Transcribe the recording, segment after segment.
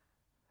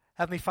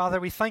Heavenly Father,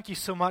 we thank you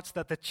so much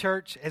that the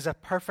church is a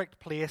perfect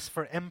place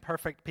for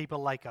imperfect people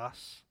like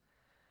us.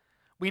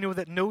 We know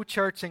that no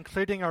church,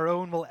 including our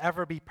own, will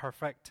ever be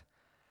perfect.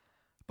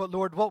 But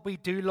Lord, what we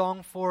do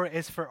long for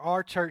is for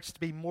our church to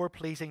be more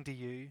pleasing to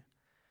you.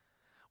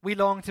 We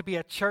long to be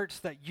a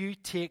church that you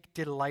take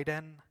delight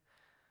in.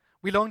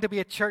 We long to be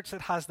a church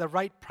that has the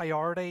right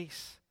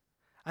priorities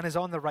and is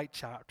on the right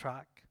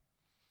track.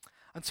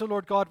 And so,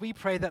 Lord God, we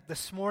pray that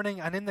this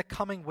morning and in the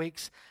coming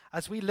weeks,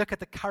 as we look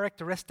at the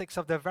characteristics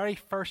of the very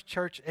first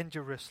church in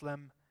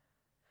Jerusalem,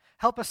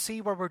 help us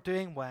see where we're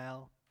doing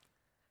well,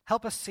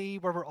 help us see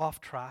where we're off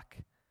track,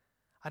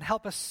 and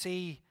help us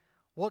see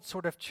what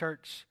sort of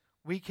church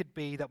we could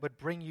be that would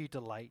bring you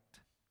delight.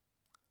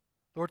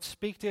 Lord,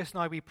 speak to us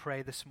now, we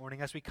pray, this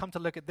morning as we come to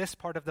look at this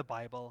part of the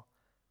Bible.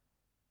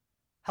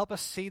 Help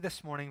us see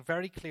this morning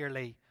very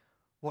clearly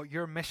what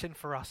your mission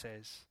for us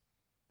is.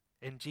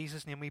 In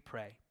Jesus' name we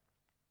pray.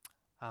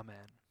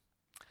 Amen.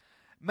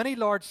 Many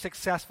large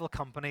successful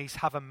companies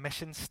have a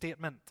mission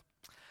statement.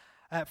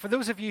 For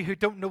those of you who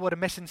don't know what a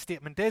mission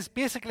statement is,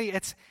 basically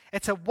it's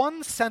a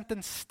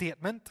one-sentence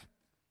statement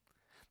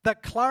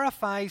that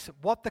clarifies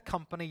what the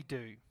company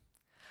do.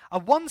 A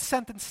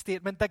one-sentence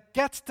statement that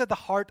gets to the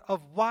heart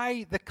of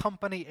why the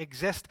company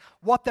exists,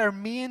 what their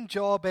main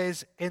job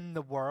is in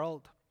the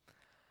world.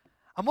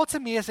 And what's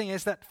amazing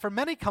is that for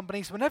many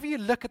companies, whenever you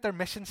look at their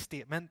mission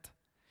statement,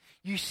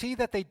 you see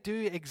that they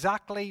do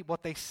exactly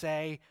what they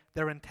say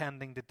they're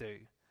intending to do.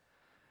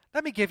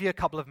 Let me give you a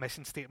couple of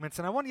mission statements,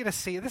 and I want you to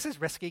see, this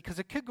is risky because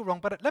it could go wrong,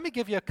 but let me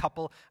give you a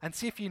couple and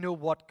see if you know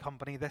what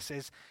company this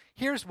is.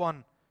 Here's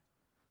one.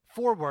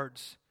 4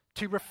 words.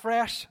 To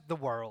refresh the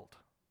world.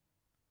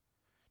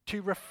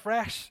 To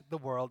refresh the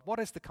world. What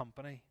is the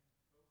company?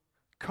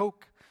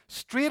 Coke.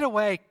 Straight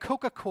away,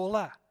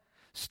 Coca-Cola.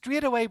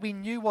 Straight away, we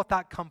knew what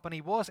that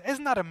company was.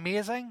 Isn't that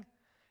amazing?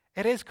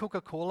 It is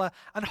Coca-Cola.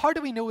 And how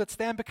do we know it's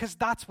them? Because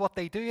that's what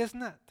they do,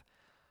 isn't it?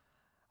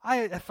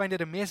 I find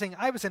it amazing.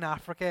 I was in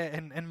Africa,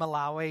 in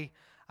Malawi,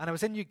 and I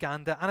was in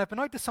Uganda, and I've been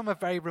out to some of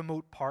very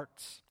remote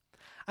parts.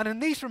 And in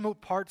these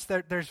remote parts,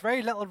 there's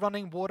very little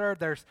running water.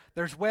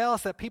 There's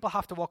wells that people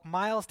have to walk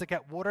miles to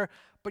get water.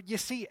 But you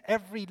see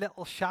every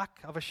little shack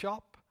of a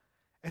shop,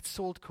 it's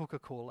sold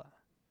Coca-Cola.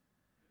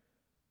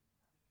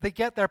 They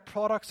get their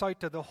products out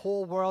to the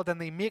whole world, and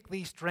they make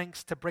these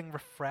drinks to bring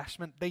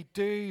refreshment. They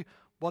do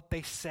what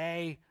they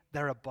say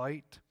they're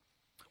about.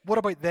 What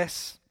about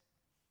this?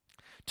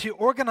 To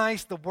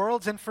organize the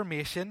world's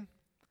information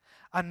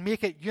and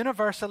make it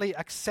universally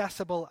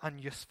accessible and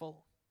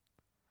useful.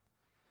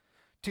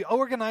 To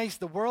organize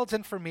the world's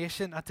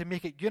information and to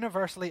make it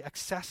universally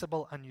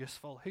accessible and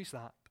useful. Who's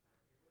that?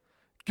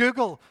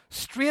 Google.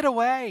 Straight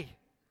away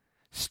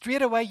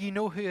you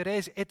know who it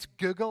is. It's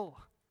Google.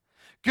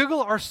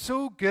 Google are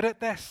so good at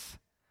this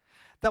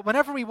that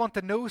whenever we want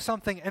to know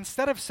something,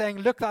 instead of saying,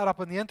 look that up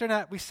on the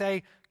internet, we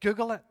say,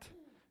 Google it.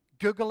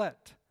 Google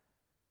it.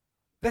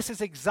 This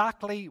is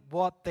exactly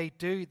what they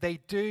do. They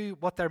do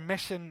what their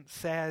mission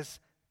says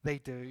they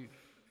do.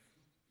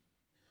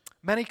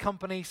 Many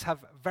companies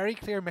have very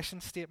clear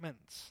mission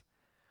statements.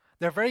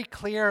 They're very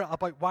clear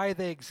about why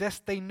they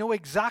exist. They know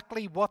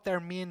exactly what their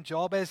main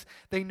job is.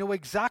 They know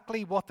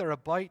exactly what they're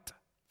about.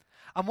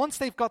 And once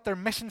they've got their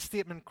mission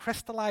statement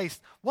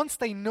crystallized, once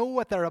they know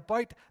what they're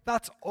about,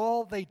 that's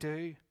all they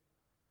do.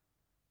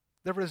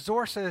 Their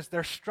resources,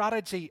 their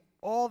strategy,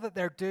 all that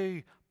they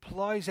do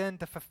plows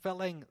into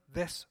fulfilling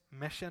this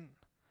mission.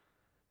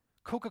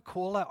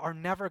 Coca-Cola are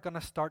never going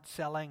to start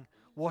selling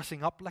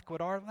washing up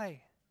liquid, are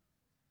they?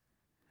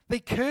 They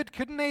could,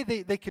 couldn't they?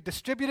 They could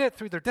distribute it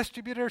through their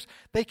distributors.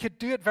 They could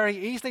do it very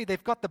easily.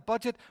 They've got the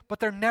budget, but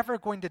they're never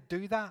going to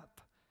do that.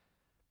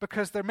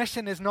 Because their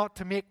mission is not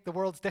to make the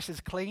world's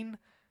dishes clean.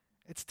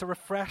 It's to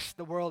refresh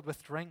the world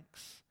with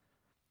drinks.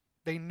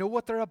 They know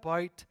what they're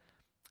about,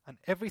 and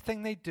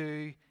everything they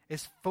do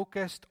is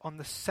focused on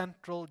the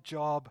central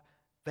job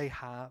they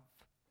have.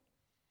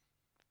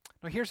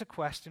 Now here's a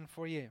question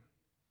for you.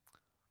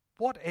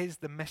 What is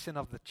the mission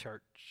of the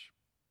church?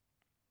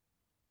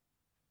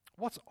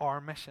 What's our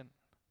mission?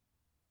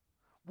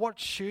 What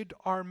should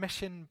our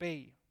mission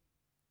be?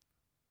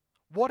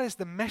 What is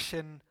the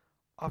mission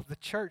of the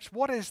church?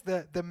 What is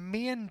the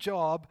main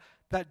job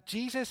that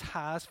Jesus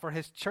has for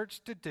his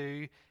church to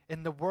do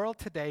in the world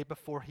today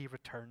before he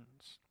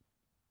returns?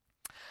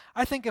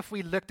 I think if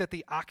we looked at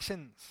the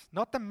actions,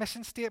 not the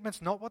mission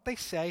statements, not what they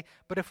say,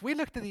 but if we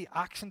looked at the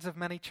actions of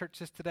many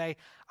churches today,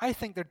 I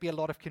think there'd be a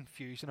lot of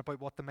confusion about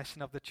what the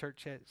mission of the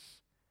church is.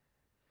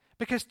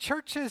 Because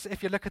churches,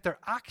 if you look at their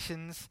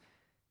actions,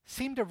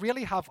 seem to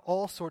really have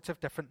all sorts of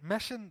different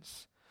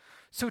missions.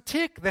 So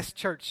take this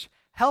church,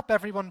 Help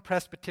Everyone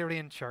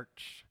Presbyterian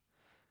Church.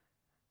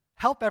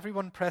 Help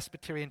Everyone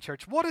Presbyterian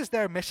Church. What is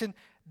their mission?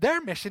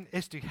 Their mission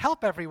is to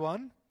help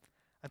everyone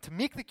and to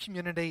make the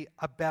community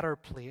a better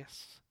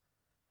place.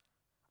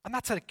 And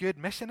that's a good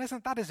mission, isn't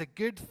it? That is a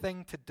good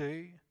thing to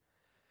do.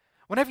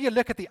 Whenever you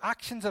look at the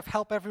actions of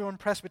Help Everyone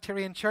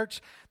Presbyterian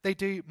Church, they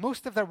do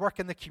most of their work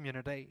in the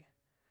community.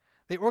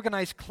 They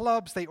organize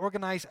clubs, they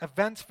organize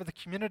events for the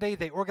community,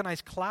 they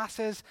organize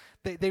classes.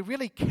 They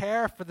really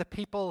care for the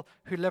people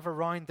who live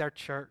around their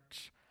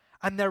church.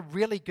 And they're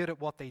really good at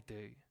what they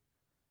do.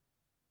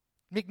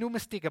 Make no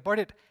mistake about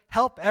it,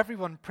 Help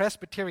Everyone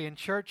Presbyterian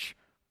Church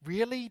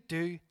really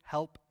do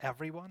help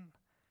everyone.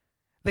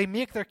 They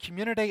make their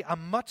community a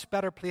much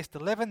better place to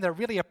live in. They're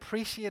really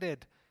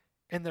appreciated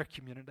in their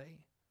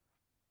community.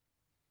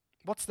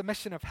 What's the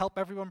mission of Help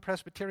Everyone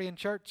Presbyterian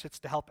Church? It's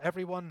to help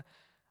everyone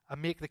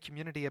and make the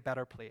community a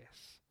better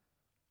place.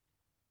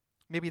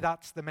 Maybe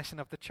that's the mission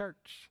of the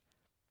church.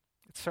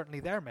 It's certainly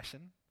their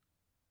mission.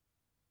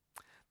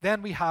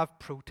 Then we have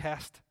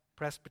Protest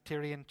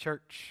Presbyterian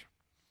Church.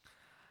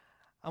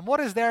 And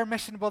what is their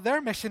mission? Well, their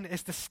mission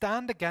is to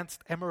stand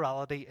against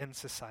immorality in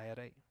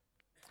society.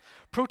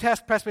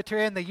 Protest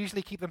Presbyterian, they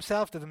usually keep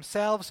themselves to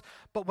themselves,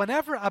 but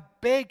whenever a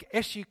big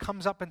issue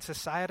comes up in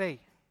society,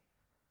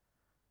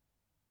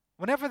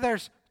 whenever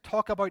there's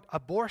talk about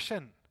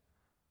abortion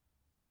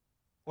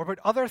or about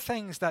other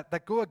things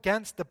that go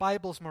against the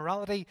Bible's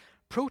morality,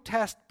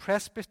 Protest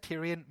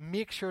Presbyterian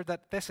make sure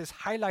that this is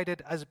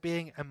highlighted as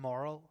being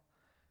immoral.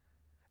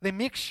 They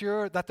make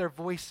sure that their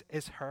voice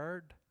is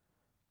heard.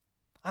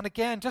 And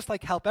again, just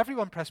like Help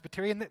Everyone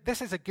Presbyterian,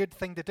 this is a good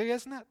thing to do,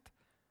 isn't it?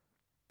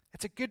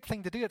 It's a good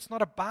thing to do. It's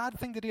not a bad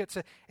thing to do.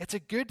 It's a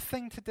good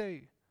thing to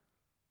do.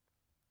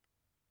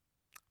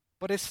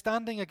 But is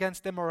standing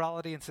against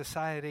immorality in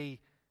society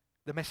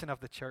the mission of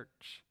the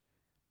church?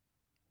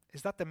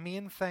 Is that the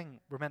main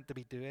thing we're meant to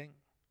be doing?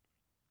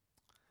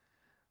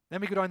 Then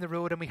we go down the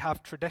road and we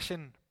have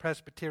Tradition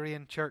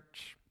Presbyterian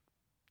Church.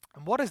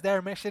 And what is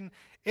their mission?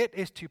 It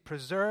is to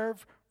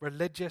preserve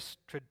religious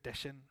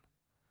tradition.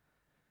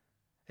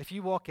 If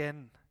you walk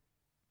in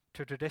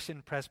to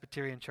Tradition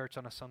Presbyterian Church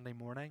on a Sunday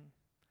morning,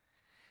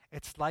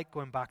 it's like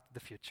going back to the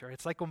future.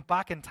 It's like going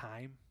back in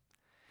time.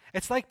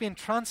 It's like being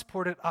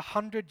transported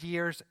 100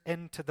 years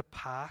into the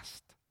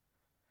past.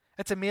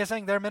 It's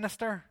amazing. Their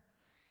minister,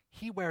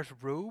 he wears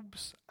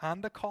robes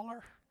and a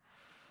collar.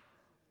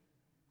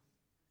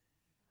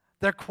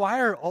 Their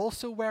choir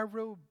also wear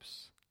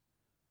robes.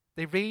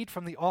 They read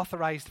from the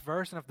authorized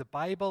version of the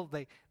Bible.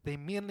 They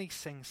mainly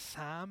sing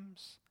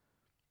psalms.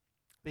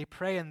 They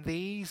pray in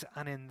these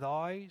and in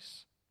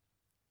thous.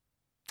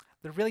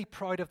 They're really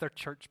proud of their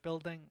church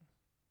building.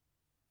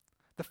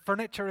 The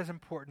furniture is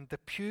important. The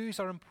pews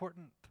are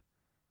important.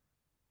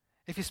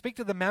 If you speak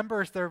to the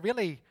members, they're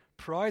really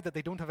proud that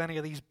they don't have any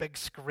of these big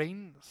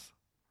screens.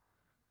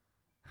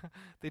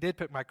 They did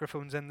put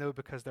microphones in, though,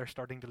 because they're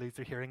starting to lose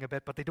their hearing a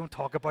bit, but they don't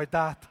talk about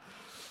that.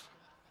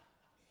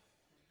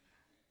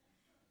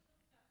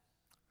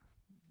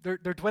 They're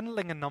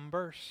dwindling in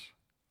numbers.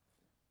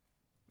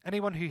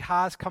 Anyone who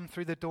has come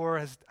through the door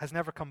has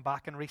never come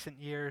back in recent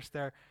years.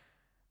 They're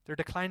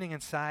declining in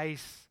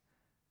size.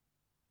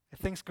 If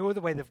things go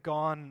the way they've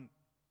gone,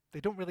 they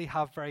don't really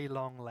have very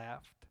long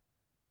left.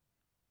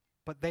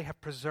 But they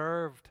have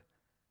preserved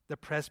the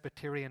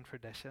Presbyterian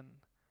tradition.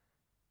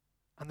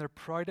 And they're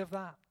proud of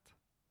that.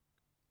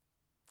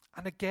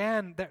 And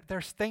again,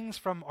 there's things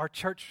from our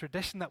church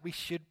tradition that we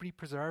should be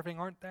preserving,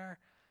 aren't there?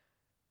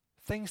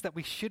 Things that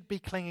we should be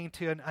clinging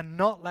to and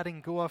not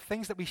letting go of.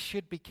 Things that we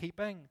should be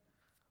keeping.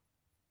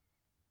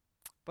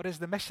 But is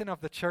the mission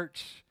of the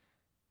church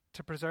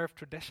to preserve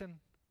tradition?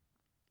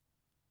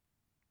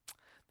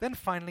 Then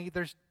finally,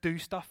 there's Do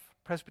Stuff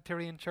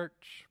Presbyterian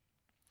Church.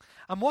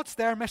 And what's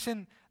their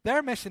mission?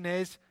 Their mission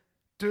is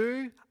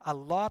do a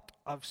lot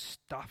of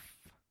stuff.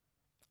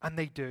 And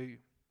they do.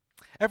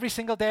 Every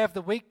single day of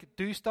the week,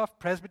 Do Stuff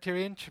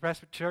Presbyterian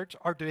Church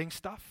are doing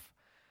stuff.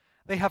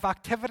 They have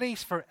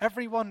activities for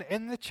everyone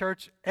in the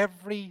church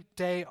every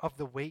day of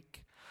the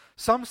week.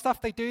 Some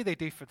stuff they do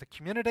for the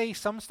community.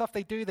 Some stuff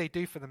they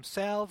do for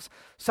themselves.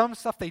 Some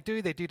stuff they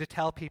do to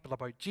tell people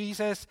about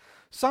Jesus.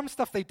 Some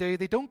stuff they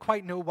don't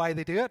quite know why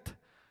they do it,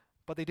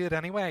 but they do it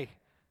anyway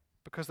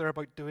because they're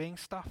about doing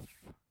stuff.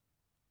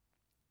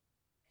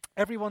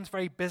 Everyone's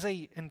very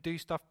busy in Do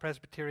Stuff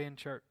Presbyterian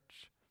Church.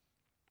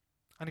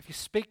 And if you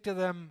speak to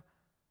them,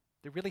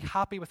 they're really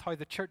happy with how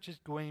the church is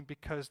going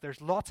because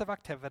there's lots of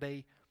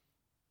activity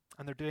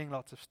and they're doing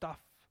lots of stuff.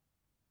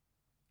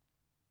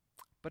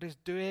 But is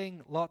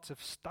doing lots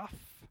of stuff,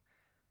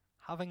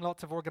 having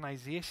lots of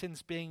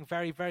organizations, being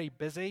very, very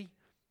busy,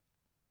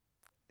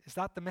 is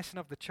that the mission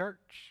of the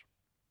church?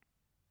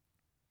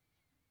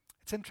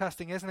 It's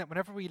interesting, isn't it?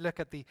 Whenever we look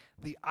at the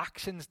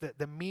actions,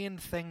 the main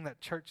thing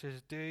that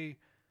churches do,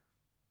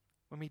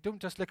 when we don't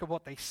just look at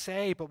what they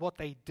say, but what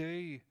they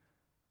do,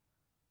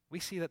 we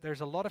see that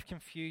there's a lot of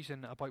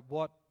confusion about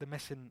what the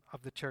mission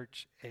of the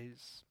church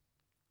is.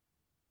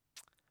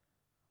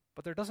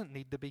 But there doesn't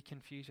need to be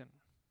confusion.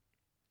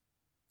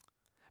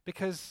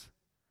 Because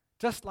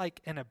just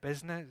like in a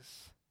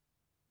business,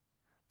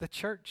 the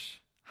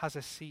church has a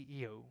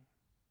CEO.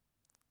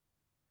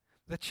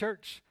 The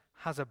church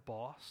has a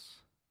boss.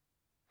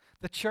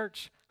 The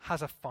church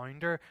has a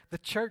founder. The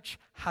church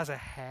has a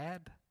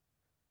head.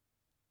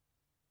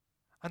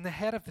 And the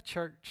head of the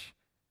church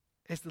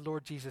is the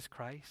Lord Jesus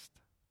Christ.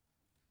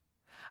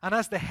 And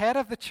as the head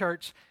of the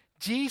church,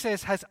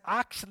 Jesus has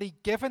actually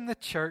given the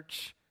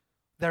church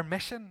their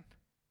mission.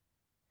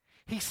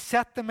 He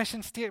set the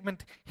mission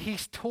statement.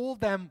 He's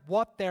told them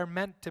what they're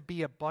meant to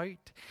be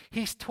about.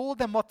 He's told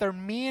them what their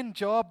main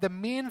job, the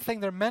main thing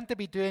they're meant to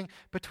be doing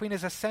between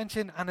his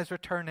ascension and his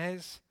return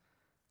is.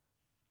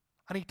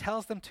 And he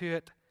tells them to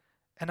it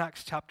in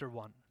Acts chapter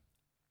 1.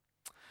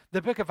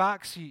 The book of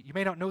Acts, you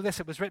may not know this,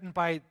 it was written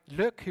by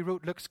Luke, who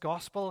wrote Luke's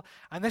Gospel,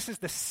 and this is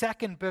the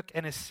second book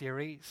in his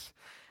series.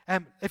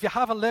 If you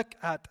have a look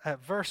at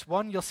verse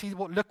 1, you'll see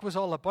what Luke was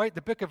all about.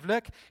 The book of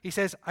Luke, he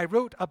says, I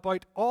wrote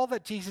about all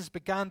that Jesus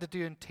began to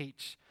do and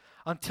teach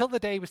until the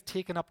day he was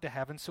taken up to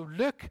heaven. So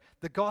Luke,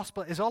 the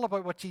Gospel, is all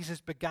about what Jesus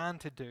began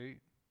to do.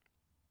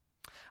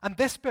 And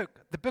this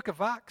book, the book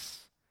of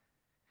Acts,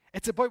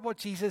 it's about what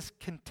Jesus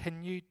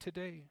continued to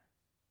do.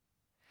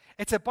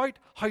 It's about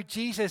how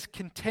Jesus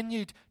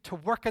continued to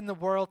work in the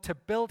world, to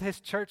build his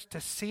church,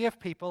 to save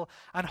people,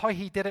 and how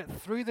he did it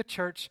through the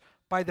church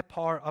by the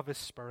power of his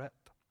Spirit.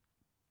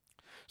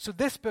 So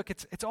this book,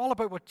 it's all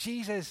about what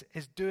Jesus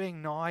is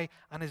doing now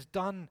and has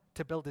done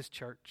to build his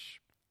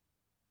church.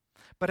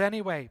 But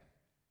anyway,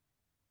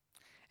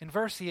 in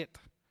verse 8,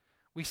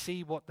 we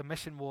see what the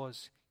mission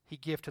was he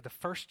gave to the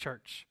first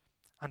church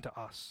and to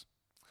us.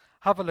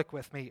 Have a look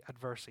with me at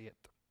verse 8.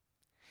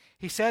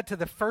 He said to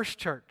the first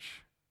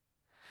church,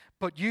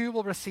 but you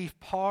will receive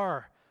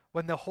power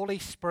when the Holy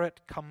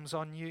Spirit comes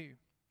on you.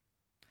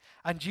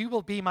 And you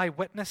will be my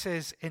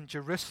witnesses in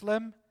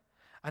Jerusalem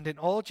and in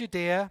all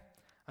Judea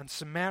and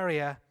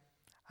Samaria,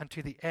 and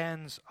to the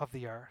ends of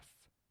the earth.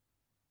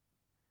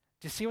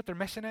 Do you see what their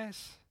mission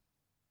is?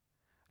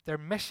 Their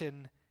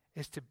mission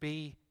is to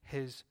be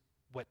his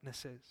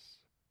witnesses.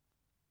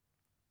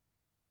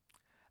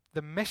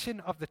 The mission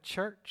of the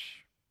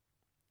church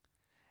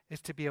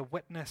is to be a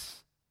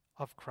witness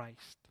of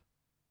Christ.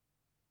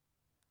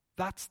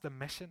 That's the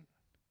mission,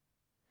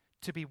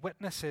 to be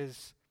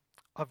witnesses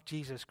of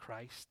Jesus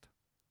Christ.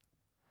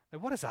 Now,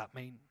 what does that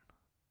mean?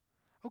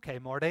 Okay,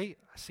 Marty,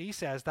 he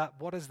says that.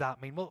 What does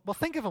that mean? Well,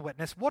 think of a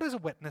witness. What does a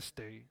witness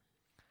do?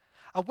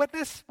 A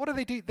witness, what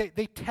do?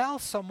 They tell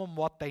someone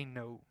what they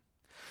know.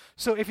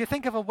 So if you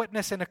think of a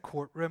witness in a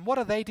courtroom,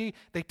 what do?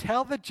 They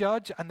tell the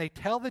judge and they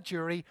tell the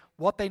jury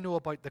what they know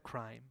about the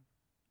crime.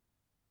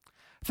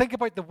 Think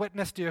about the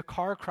witness to a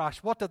car crash.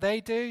 What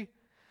do?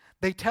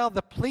 They tell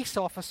the police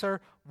officer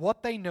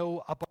what they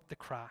know about the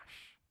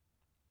crash.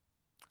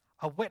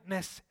 A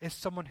witness is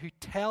someone who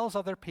tells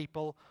other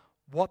people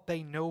what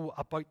they know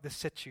about the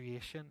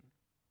situation.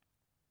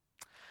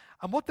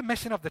 And what the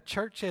mission of the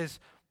church is,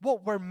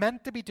 what we're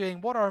meant to be doing,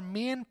 what our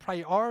main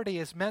priority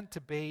is meant to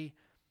be,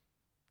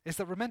 is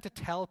that we're meant to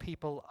tell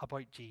people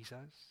about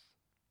Jesus.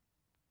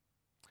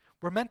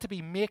 We're meant to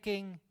be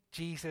making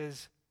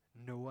Jesus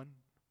known.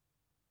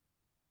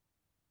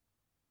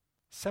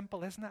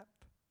 Simple, isn't it?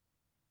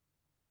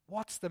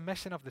 What's the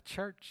mission of the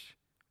church?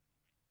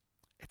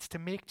 It's to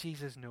make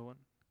Jesus known.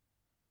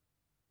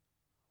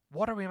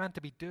 What are we meant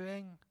to be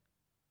doing?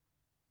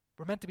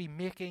 We're meant to be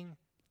making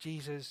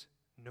Jesus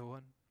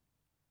known.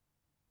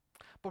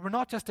 But we're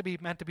not just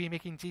meant to be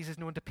making Jesus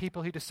known to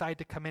people who decide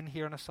to come in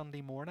here on a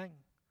Sunday morning.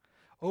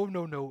 Oh,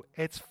 no.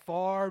 It's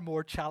far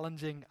more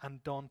challenging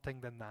and daunting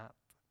than that.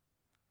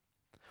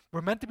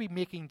 We're meant to be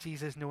making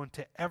Jesus known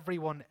to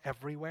everyone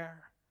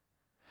everywhere.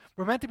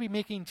 We're meant to be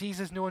making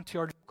Jesus known to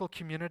our local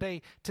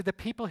community, to the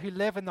people who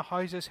live in the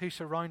houses who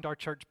surround our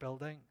church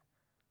building.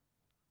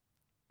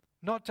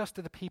 Not just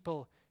to the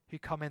people who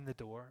come in the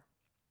door.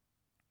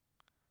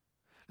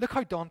 Look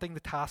how daunting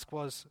the task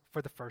was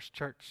for the first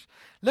church.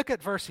 Look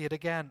at verse 8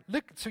 again.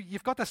 Look, so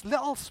you've got this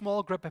little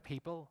small group of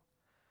people,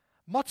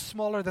 much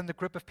smaller than the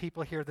group of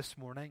people here this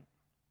morning.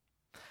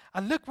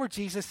 And look where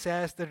Jesus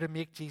says they're to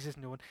make Jesus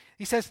known.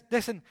 He says,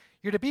 listen,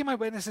 you're to be my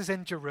witnesses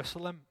in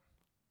Jerusalem,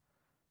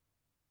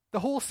 the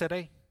whole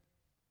city.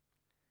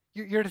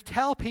 You're to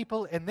tell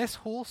people in this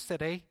whole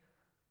city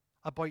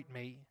about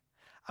me.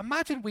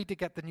 Imagine we to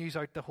get the news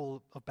out the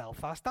whole of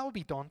Belfast. That would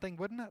be daunting,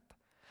 wouldn't it?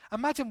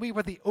 Imagine we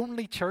were the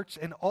only church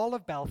in all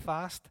of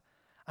Belfast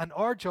and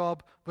our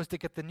job was to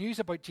get the news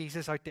about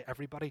Jesus out to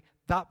everybody.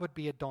 That would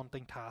be a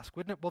daunting task,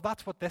 wouldn't it? Well,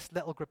 that's what this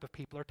little group of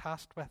people are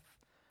tasked with.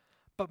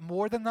 But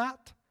more than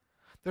that,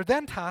 they're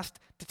then tasked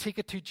to take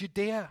it to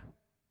Judea.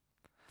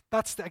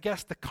 That's, I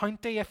guess, the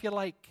county, if you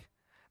like,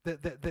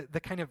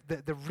 the kind of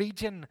the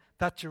region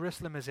that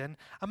Jerusalem is in.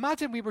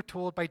 Imagine we were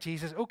told by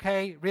Jesus,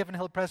 okay,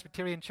 Ravenhill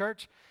Presbyterian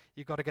Church,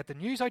 you've got to get the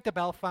news out to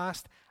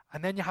Belfast,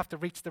 and then you have to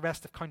reach the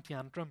rest of County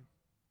Antrim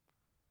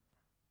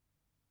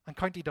and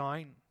County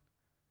Down.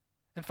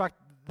 In fact,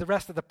 the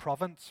rest of the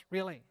province,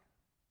 really.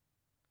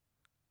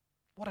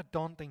 What a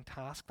daunting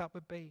task that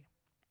would be.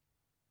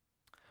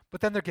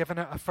 But then they're given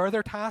a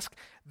further task.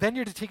 Then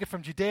you're to take it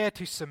from Judea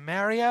to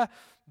Samaria.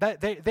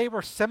 They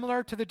were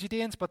similar to the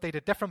Judeans, but they had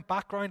a different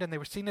background and they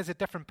were seen as a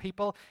different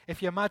people.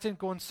 If you imagine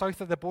going south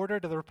of the border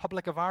to the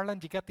Republic of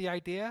Ireland, you get the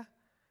idea?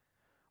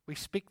 We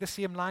speak the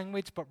same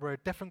language, but we're a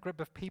different group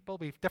of people.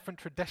 We have different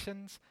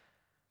traditions.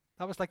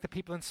 That was like the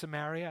people in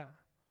Samaria.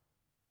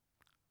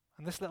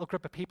 And this little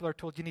group of people are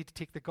told, you need to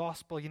take the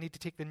gospel, you need to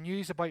take the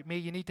news about me,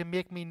 you need to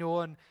make me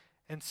known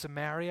in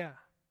Samaria.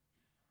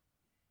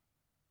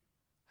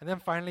 And then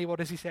finally, what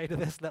does he say to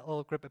this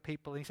little group of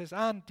people? He says,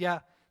 and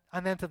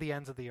then to the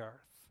ends of the earth.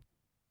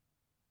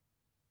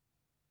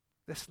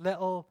 This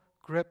little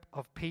group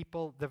of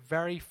people, the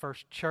very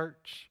first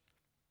church.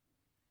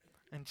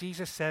 And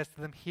Jesus says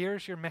to them,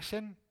 here's your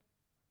mission.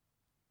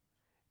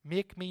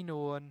 Make me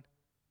known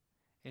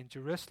in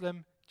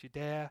Jerusalem,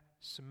 Judea,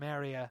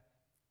 Samaria,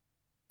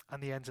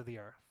 and the ends of the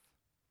earth.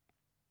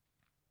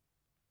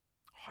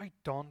 How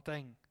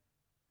daunting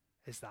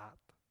is that?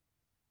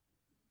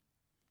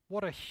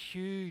 What a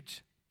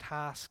huge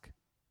task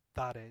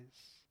that is.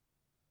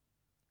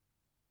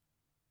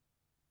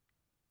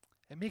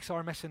 It makes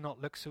our mission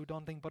not look so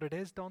daunting, but it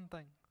is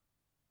daunting.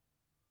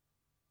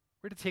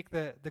 We're to take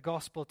the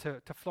gospel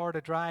to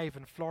Florida Drive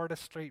and Florida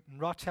Street and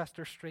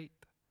Rochester Street.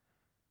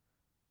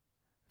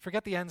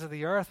 Forget the ends of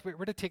the earth.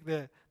 We're to take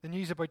the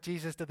news about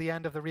Jesus to the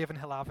end of the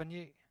Ravenhill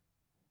Avenue.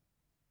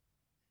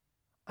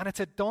 And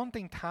it's a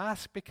daunting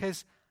task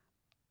because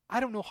I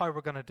don't know how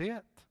we're going to do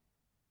it.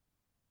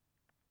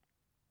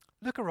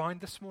 Look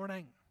around this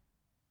morning.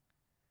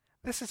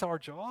 This is our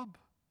job.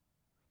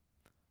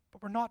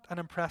 But we're not an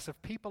impressive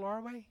people,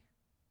 are we?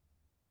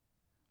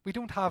 We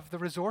don't have the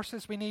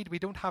resources we need. We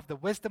don't have the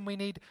wisdom we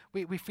need.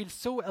 We feel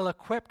so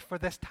ill-equipped for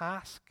this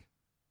task.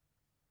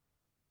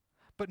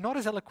 But not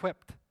as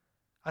ill-equipped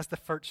as the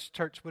first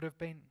church would have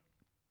been.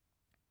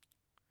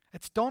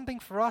 It's daunting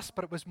for us,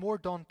 but it was more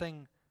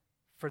daunting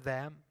for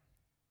them.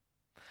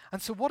 And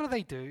so what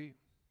do?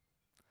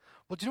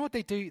 Well, do you know what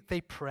they do?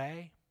 They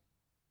pray.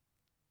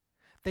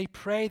 They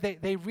pray.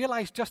 They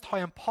realize just how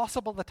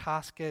impossible the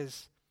task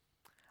is.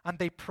 And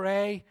they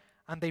pray,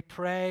 and they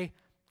pray,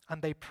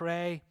 and they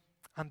pray,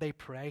 and they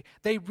pray.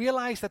 They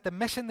realize that the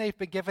mission they've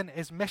been given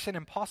is mission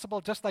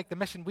impossible, just like the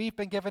mission we've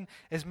been given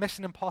is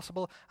mission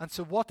impossible. And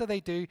so what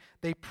do?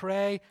 They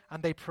pray,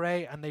 and they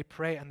pray, and they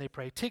pray, and they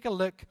pray. Take a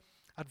look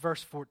at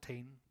verse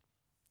 14.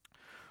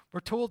 We're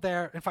told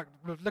there, in fact,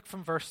 look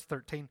from verse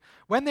 13.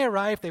 When they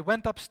arrived, they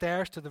went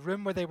upstairs to the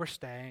room where they were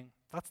staying.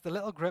 That's the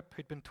little group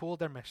who'd been told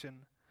their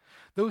mission.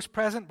 Those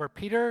present were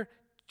Peter,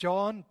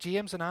 John,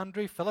 James and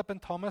Andrew, Philip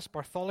and Thomas,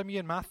 Bartholomew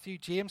and Matthew,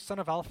 James son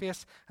of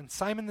Alphaeus, and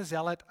Simon the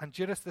Zealot, and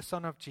Judas the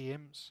son of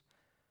James.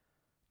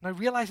 Now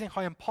realizing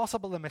how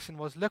impossible the mission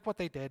was, look what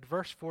they did.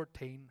 Verse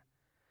 14.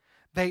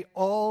 They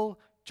all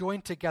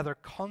joined together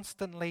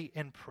constantly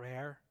in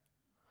prayer,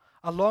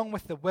 along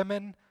with the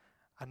women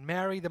and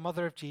Mary, the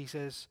mother of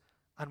Jesus,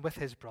 and with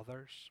his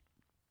brothers.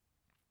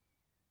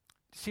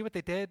 See what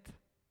they did?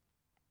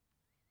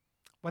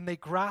 When they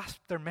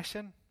grasped their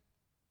mission,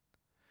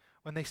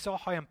 when they saw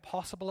how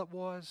impossible it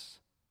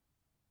was,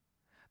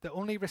 the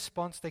only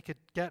response they could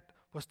get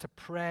was to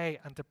pray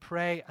and to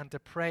pray and to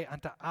pray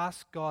and to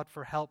ask God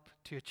for help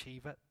to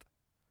achieve it.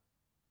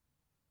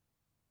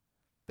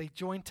 They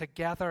joined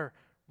together,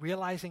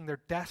 realizing their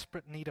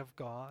desperate need of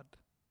God.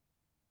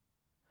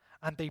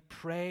 And they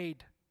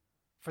prayed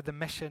for the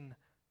mission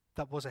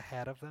that was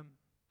ahead of them.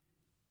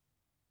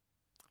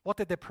 What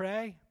did they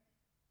pray?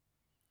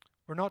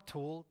 We're not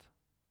told.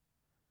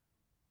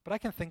 But I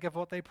can think of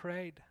what they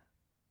prayed.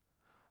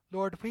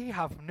 Lord, we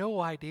have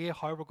no idea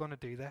how we're going to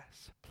do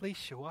this. Please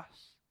show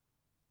us.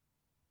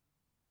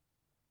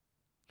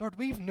 Lord,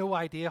 we've no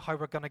idea how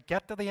we're going to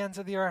get to the ends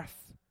of the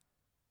earth.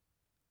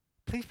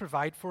 Please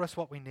provide for us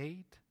what we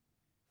need.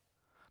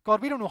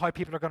 God, we don't know how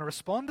people are going to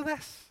respond to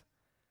this.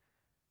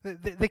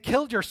 They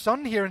killed your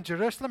son here in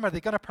Jerusalem. Are they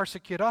going to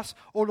persecute us?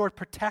 Oh Lord,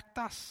 protect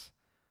us.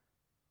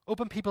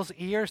 Open people's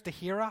ears to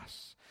hear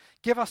us.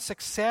 Give us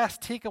success.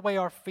 Take away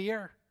our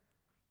fear.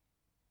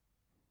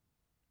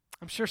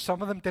 I'm sure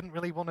some of them didn't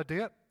really want to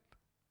do it.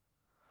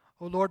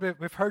 Oh Lord,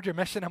 we've heard your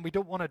mission and we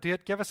don't want to do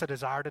it. Give us a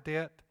desire to do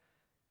it.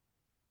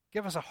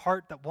 Give us a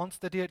heart that wants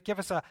to do it. Give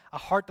us a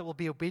heart that will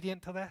be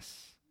obedient to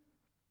this.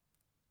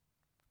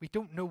 We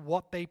don't know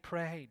what they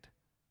prayed.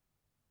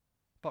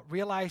 But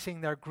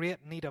realizing their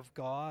great need of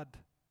God,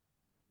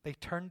 they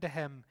turned to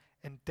him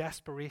in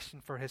desperation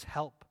for his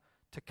help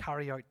to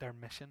carry out their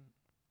mission.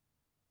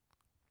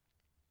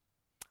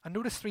 And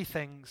notice three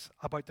things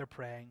about their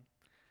praying.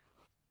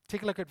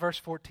 Take a look at verse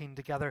 14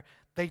 together.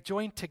 They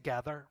joined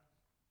together.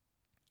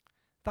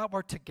 That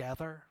word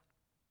together.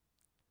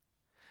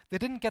 They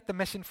didn't get the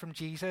mission from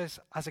Jesus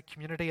as a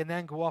community and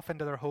then go off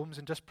into their homes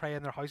and just pray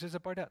in their houses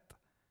about it.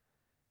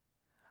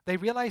 They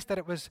realized that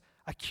it was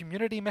a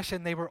community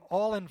mission. They were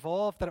all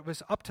involved, that it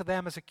was up to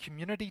them as a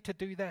community to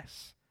do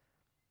this.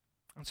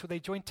 And so they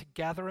joined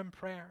together in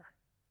prayer.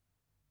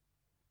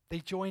 They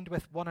joined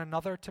with one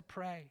another to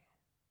pray.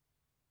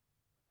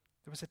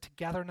 There was a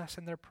togetherness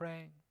in their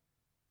praying.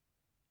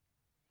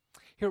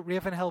 Here at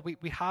Ravenhill,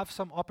 we have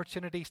some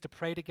opportunities to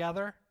pray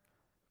together.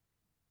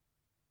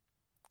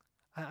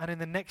 And in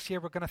the next year,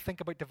 we're going to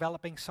think about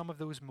developing some of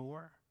those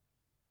more.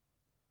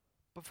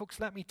 But folks,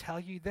 let me tell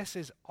you, this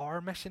is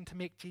our mission to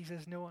make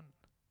Jesus known.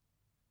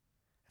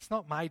 It's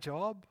not my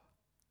job.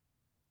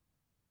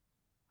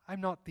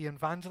 I'm not the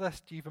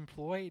evangelist you've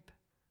employed.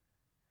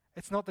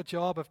 It's not the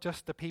job of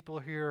just the people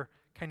who are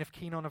kind of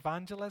keen on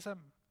evangelism.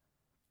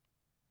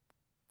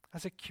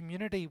 As a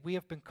community, we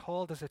have been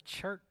called as a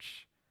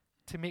church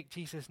to make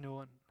Jesus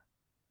known.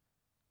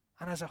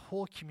 And as a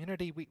whole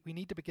community, we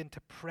need to begin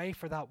to pray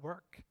for that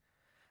work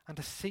and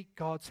to seek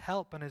God's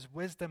help and His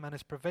wisdom and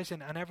His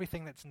provision and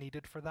everything that's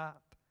needed for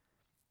that.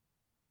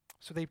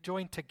 So they've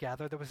joined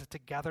together. There was a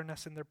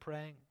togetherness in their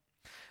praying.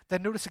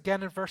 Then notice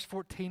again in verse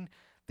 14,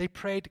 they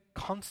prayed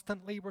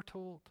constantly, we're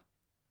told.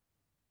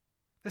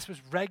 This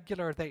was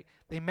regular.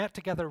 They met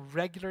together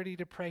regularly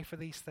to pray for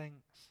these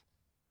things.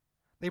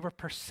 They were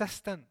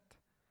persistent.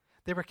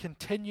 They were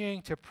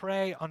continuing to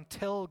pray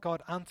until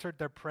God answered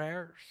their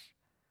prayers.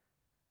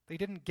 They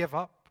didn't give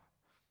up.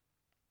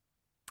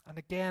 And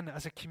again,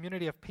 as a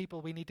community of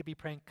people, we need to be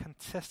praying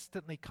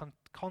consistently,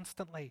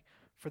 constantly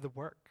for the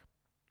work.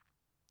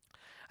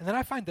 And then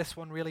I find this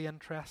one really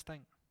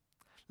interesting.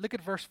 Look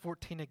at verse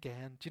 14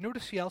 again. Do you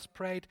notice who else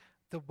prayed?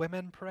 The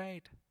women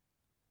prayed.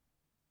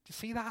 Do you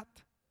see that?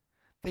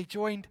 They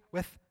joined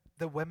with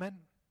the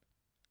women.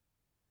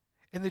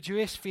 In the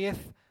Jewish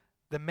faith,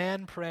 the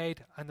men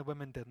prayed and the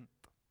women didn't.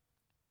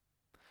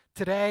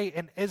 Today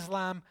in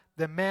Islam,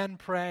 the men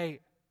pray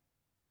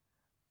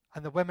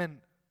and the women,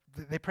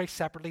 they pray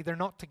separately. They're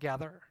not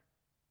together.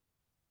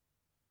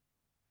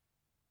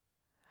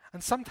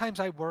 And sometimes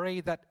I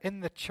worry that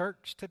in the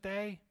church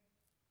today,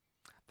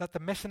 that the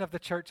mission of the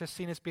church is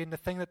seen as being the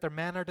thing that their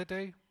men are to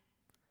do.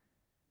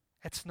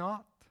 It's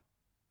not.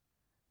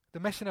 The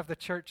mission of the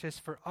church is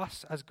for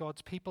us as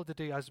God's people to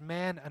do, as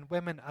men and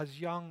women, as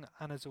young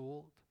and as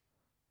old.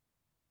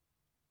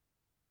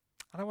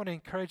 And I want to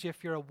encourage you,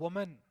 if you're a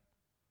woman,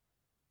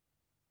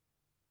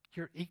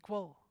 you're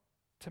equal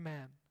to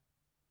men.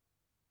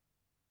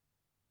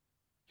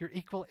 You're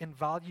equal in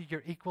value,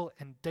 you're equal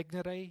in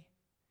dignity,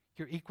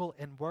 you're equal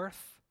in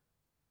worth.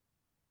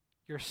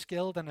 You're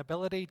skilled in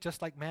ability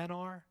just like men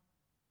are.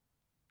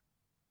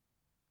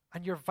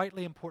 And you're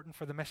vitally important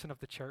for the mission of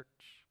the church.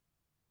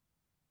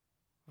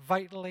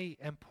 Vitally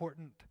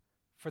important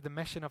for the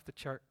mission of the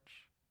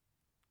church.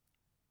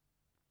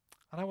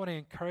 And I want to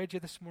encourage you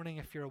this morning,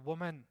 if you're a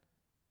woman,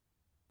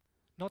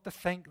 not to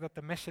think that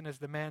the mission is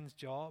the men's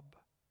job.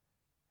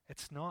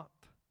 It's not.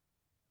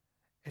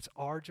 It's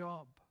our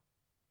job.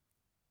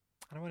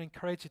 And I want to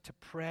encourage you to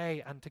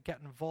pray and to get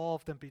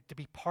involved and to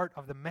be part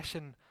of the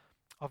mission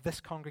of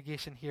this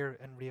congregation here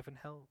in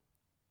Ravenhill.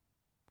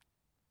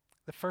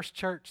 The first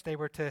church, they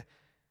were to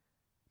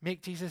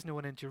make Jesus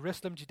known in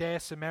Jerusalem, Judea,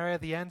 Samaria,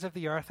 the ends of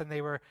the earth, and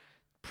they were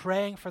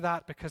praying for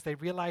that because they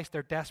realized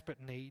their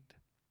desperate need.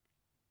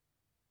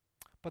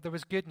 But there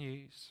was good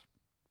news.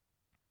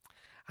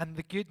 And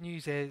the good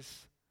news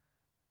is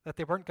that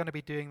they weren't going to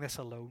be doing this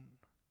alone.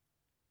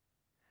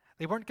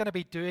 They weren't going to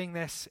be doing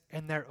this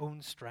in their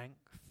own strength.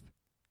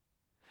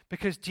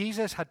 Because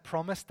Jesus had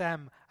promised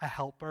them a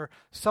helper,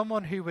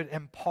 someone who would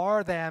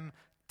empower them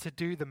to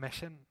do the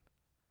mission.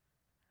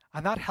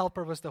 And that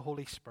helper was the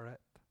Holy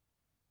Spirit.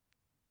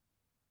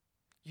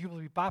 You will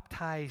be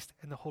baptized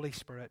in the Holy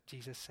Spirit,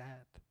 Jesus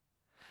said.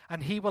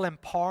 And He will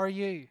empower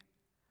you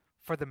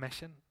for the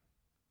mission.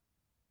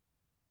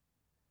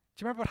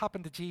 Do you remember what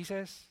happened to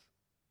Jesus?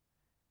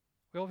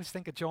 We always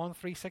think of John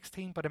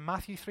 3:16, but in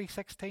Matthew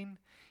 3:16,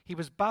 He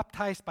was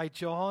baptized by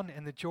John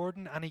in the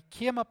Jordan, and He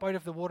came up out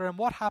of the water, and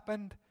what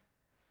happened?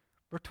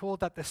 We're told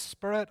that the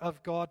Spirit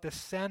of God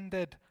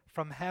descended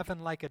from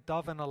heaven like a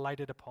dove and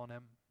alighted upon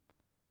Him.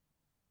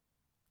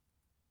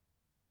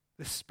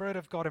 The Spirit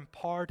of God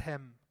empowered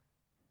Him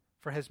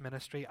for His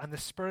ministry, and the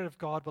Spirit of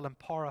God will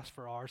empower us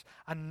for ours.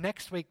 And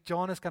next week,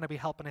 John is going to be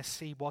helping us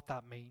see what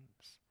that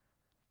means.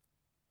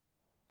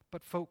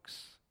 But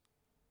folks,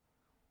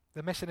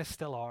 the mission is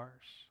still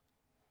ours.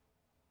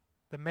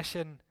 The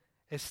mission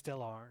is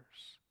still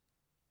ours.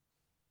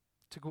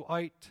 To go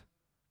out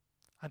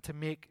and to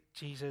make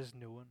Jesus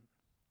known.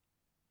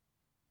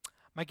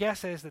 My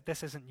guess is that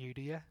this isn't new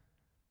to you.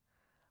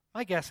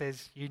 My guess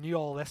is you knew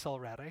all this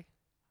already.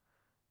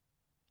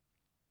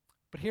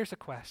 But here's a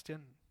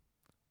question.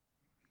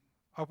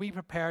 Are we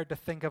prepared to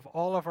think of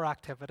all of our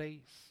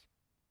activities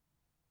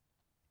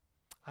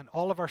and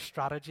all of our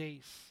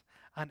strategies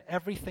and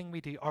everything we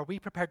do? Are we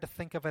prepared to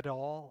think of it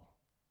all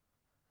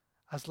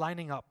as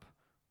lining up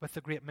with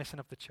the great mission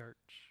of the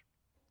church?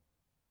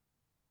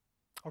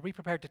 Are we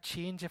prepared to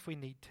change if we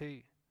need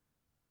to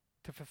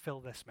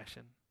fulfill this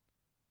mission?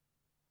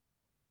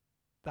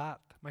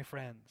 That, my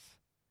friends,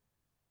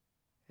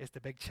 is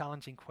the big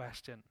challenging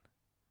question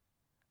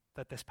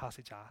that this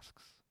passage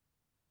asks.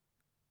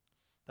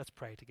 Let's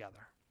pray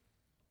together.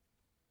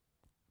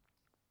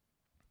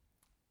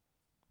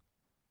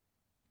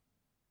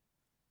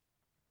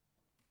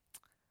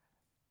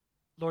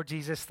 Lord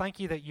Jesus, thank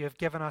you that you have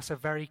given us a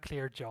very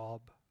clear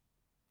job,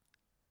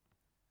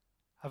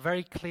 a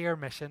very clear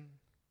mission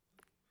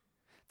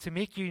to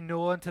make you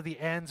known to the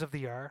ends of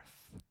the earth.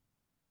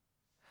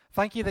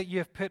 Thank you that you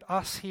have put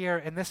us here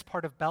in this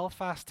part of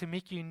Belfast to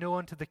make you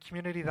known to the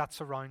community that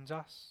surrounds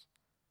us.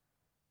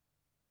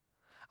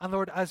 And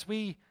Lord, as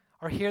we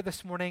are here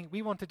this morning,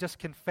 we want to just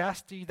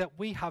confess to you that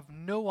we have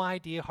no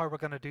idea how we're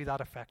going to do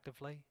that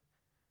effectively.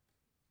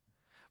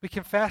 We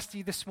confess to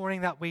you this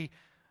morning that we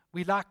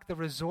lack the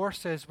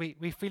resources. We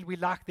feel we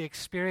lack the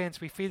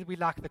experience. We feel we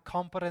lack the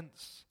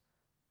competence.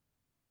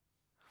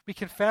 We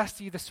confess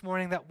to you this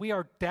morning that we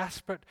are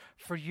desperate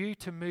for you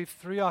to move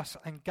through us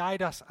and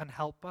guide us and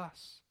help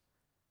us.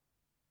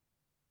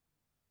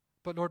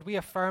 But Lord, we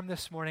affirm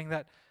this morning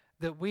that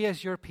we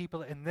as your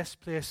people in this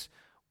place,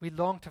 we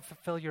long to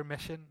fulfill your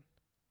mission.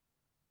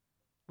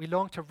 We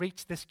long to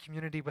reach this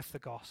community with the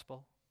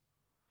gospel.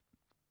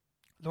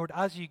 Lord,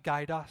 as you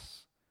guide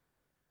us,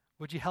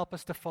 would you help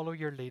us to follow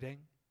your leading?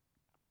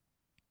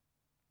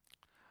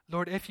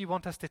 Lord, if you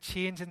want us to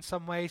change in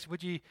some ways,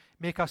 would you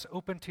make us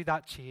open to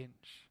that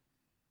change?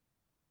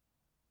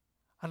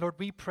 And Lord,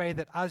 we pray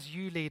that as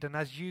you lead and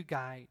as you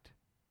guide,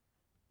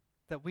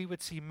 that we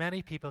would see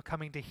many people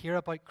coming to hear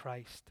about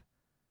Christ,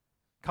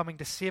 coming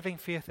to saving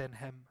faith in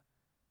him,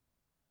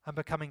 and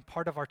becoming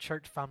part of our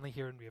church family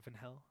here in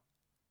Ravenhill.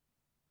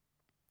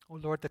 Oh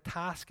Lord, the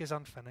task is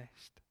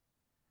unfinished.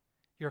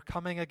 You're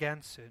coming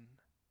again soon.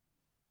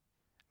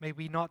 May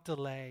we not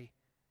delay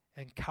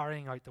in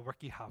carrying out the work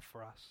you have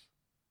for us.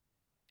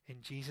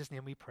 In Jesus'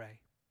 name we pray.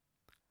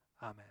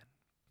 Amen.